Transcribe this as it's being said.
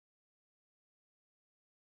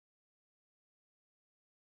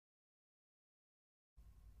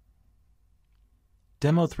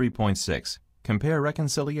Demo 3.6. Compare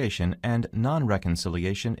reconciliation and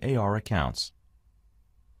non-reconciliation AR accounts.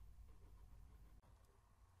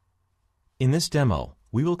 In this demo,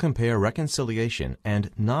 we will compare reconciliation and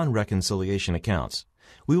non-reconciliation accounts.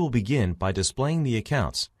 We will begin by displaying the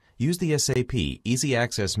accounts. Use the SAP Easy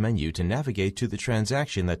Access menu to navigate to the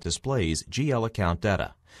transaction that displays GL account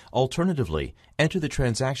data. Alternatively, enter the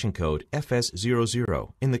transaction code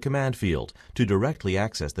FS00 in the command field to directly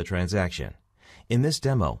access the transaction. In this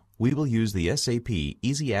demo, we will use the SAP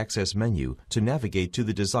Easy Access menu to navigate to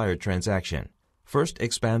the desired transaction. First,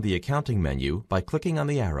 expand the accounting menu by clicking on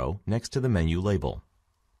the arrow next to the menu label.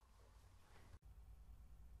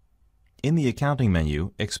 In the accounting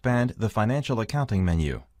menu, expand the Financial Accounting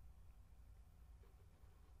menu.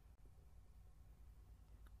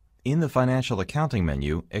 In the Financial Accounting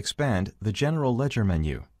menu, expand the General Ledger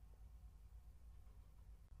menu.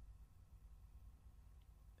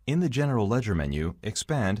 In the General Ledger menu,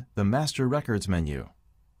 expand the Master Records menu.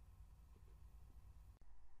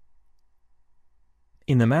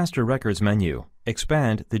 In the Master Records menu,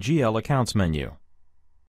 expand the GL Accounts menu.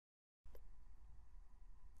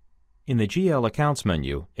 In the GL Accounts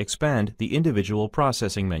menu, expand the Individual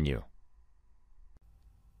Processing menu.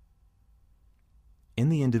 In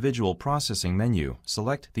the Individual Processing menu,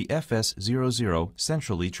 select the FS00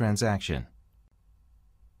 Centrally transaction.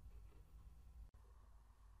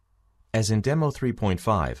 As in Demo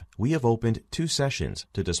 3.5, we have opened two sessions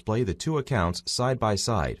to display the two accounts side by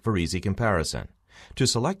side for easy comparison. To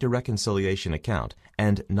select a reconciliation account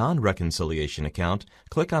and non-reconciliation account,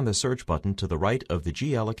 click on the search button to the right of the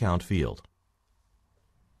GL account field.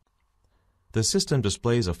 The system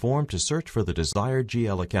displays a form to search for the desired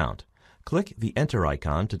GL account. Click the Enter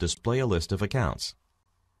icon to display a list of accounts.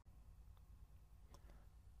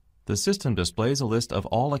 The system displays a list of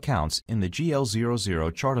all accounts in the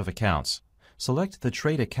GL00 chart of accounts. Select the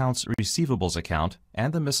Trade Accounts Receivables account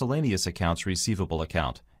and the Miscellaneous Accounts Receivable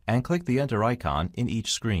account, and click the Enter icon in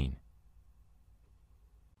each screen.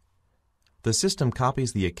 The system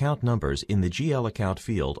copies the account numbers in the GL account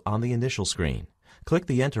field on the initial screen. Click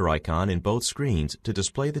the Enter icon in both screens to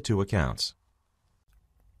display the two accounts.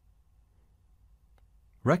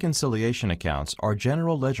 Reconciliation accounts are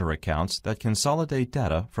general ledger accounts that consolidate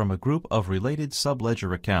data from a group of related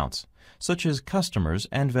sub-ledger accounts, such as customers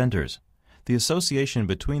and vendors. The association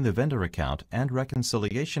between the vendor account and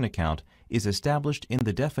reconciliation account is established in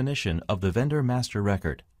the definition of the vendor master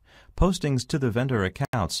record. Postings to the vendor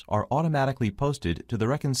accounts are automatically posted to the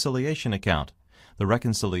reconciliation account. The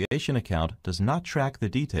reconciliation account does not track the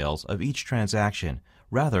details of each transaction.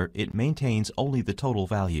 Rather, it maintains only the total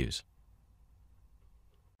values.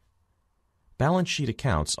 Balance sheet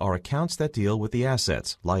accounts are accounts that deal with the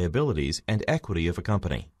assets, liabilities, and equity of a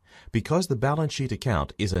company. Because the balance sheet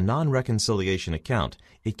account is a non-reconciliation account,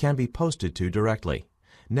 it can be posted to directly.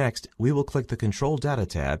 Next, we will click the Control Data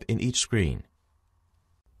tab in each screen.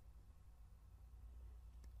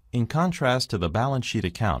 In contrast to the balance sheet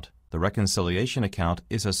account, the reconciliation account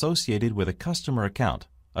is associated with a customer account,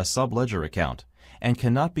 a sub-ledger account, and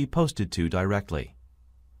cannot be posted to directly.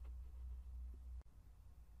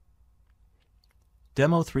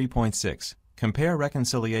 Demo 3.6. Compare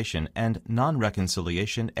reconciliation and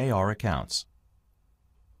non-reconciliation AR accounts.